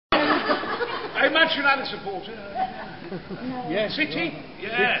Manchester United supporter? Yes. City?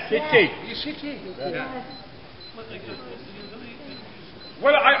 Yeah. City. You City? Yeah.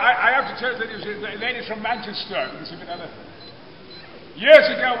 Well, I have to tell you that it was a lady from Manchester. Years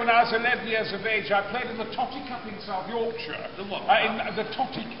ago, when I was 11 years of age, I played in the Totty Cup in South Yorkshire. The what? In the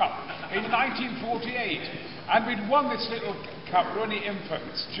Totty Cup in 1948. And we'd won this little cup, we were only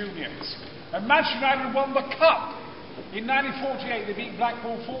infants, juniors. And Manchester United won the cup. In 1948, they beat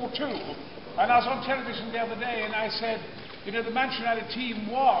Blackpool 4-2. And I was on television the other day, and I said, you know, the Manchester United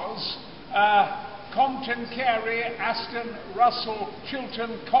team was Compton, Carey, Aston, Russell,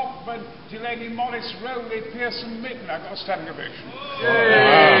 Chilton, Cockburn, Delaney, Morris, Rowley, Pearson, Mitten. I got a standing ovation.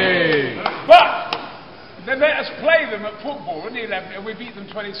 Yay. But they let us play them at football in the 11, and we beat them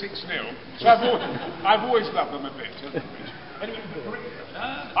 26-0. So I've always loved them a bit. Anyway,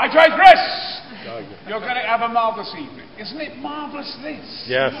 I digress. You're going to have a marvellous evening. Isn't it marvellous, this?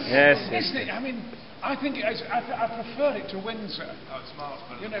 Yes. Yes. Isn't it? I mean, I think I prefer it to Windsor. Oh, it's miles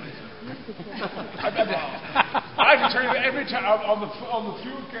better than Windsor. I can tell you that every time, on the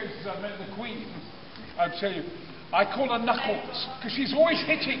few occasions I've met the Queen, I'll tell you, I call her Knuckles, because she's always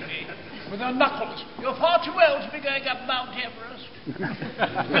hitting me with her knuckles. You're far too old to be going up Mount Everest. You're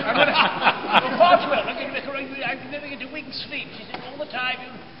far too old. I'm never going to wing sleep. She said all the time.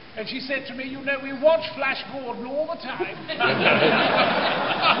 And she said to me, you know, we watch Flash Gordon all the time.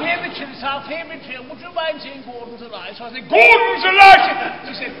 We're Mitchell, it's our favourite film. Would you mind saying Gordon's alive? So I said, Gordon's alive!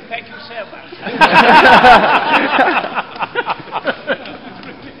 She said, thank you so much.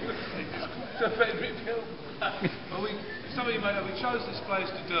 It's a favourite film. Well, some of you may know, we chose this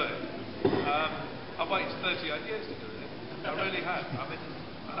place to do it. I've waited 38 years to do it. I really have. I mean,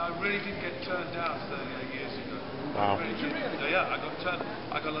 and I really did get turned down 38 years ago. Wow. I really did. Yeah, I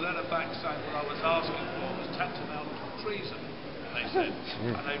got a letter back saying what I was asking for was tantamount to treason, they said.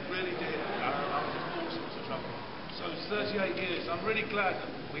 And they really did. I was in all sorts of trouble. So it's 38 years. I'm really glad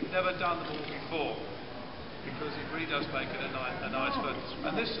that we've never done them all before, because it really does make it a nice film.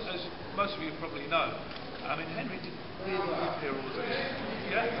 And this, as most of you probably know, I mean, Henry didn't really live here all the time.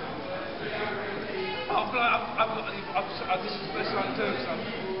 Yeah? Oh, but this is the best I can do, because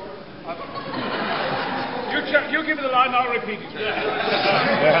You give me the line, I'll repeat it. This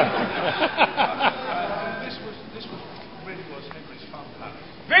really was Henry's fun palace.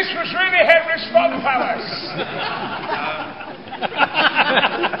 This was really Henry's fun palace.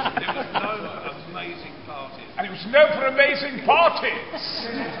 It was known for amazing parties. And it was known for amazing parties.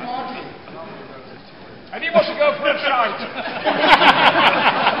 And he wants to go for a shite.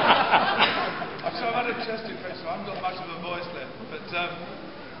 So I've had a chest infection, so I haven't got much of a voice left. But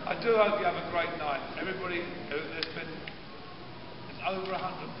I do hope you have a great night. Everybody, there's over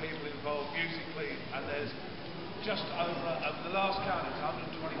 100 people involved musically, and there's just over, the last count is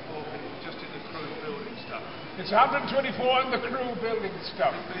 124 people just in the crew building stuff. It's 124 in the crew building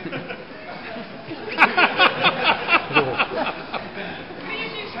stuff.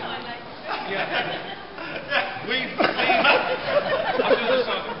 Yeah. I'll do the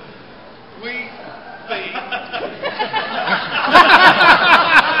song. We be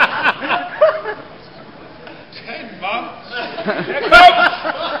 10 months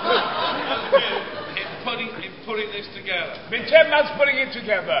in putting this together. Been 10 months putting it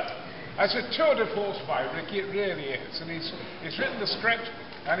together. It's a tour de force by Ricky, it really is. And he's written the script,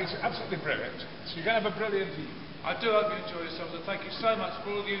 and he's absolutely brilliant. So you're going to have a brilliant evening. I do hope you enjoy yourselves, and thank you so much for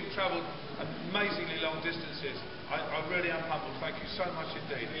all of you who travelled amazingly long distances. I really am humbled. Thank you so much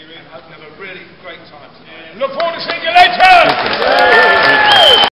indeed. And I hope you have a really great time tonight. Look forward to seeing you later!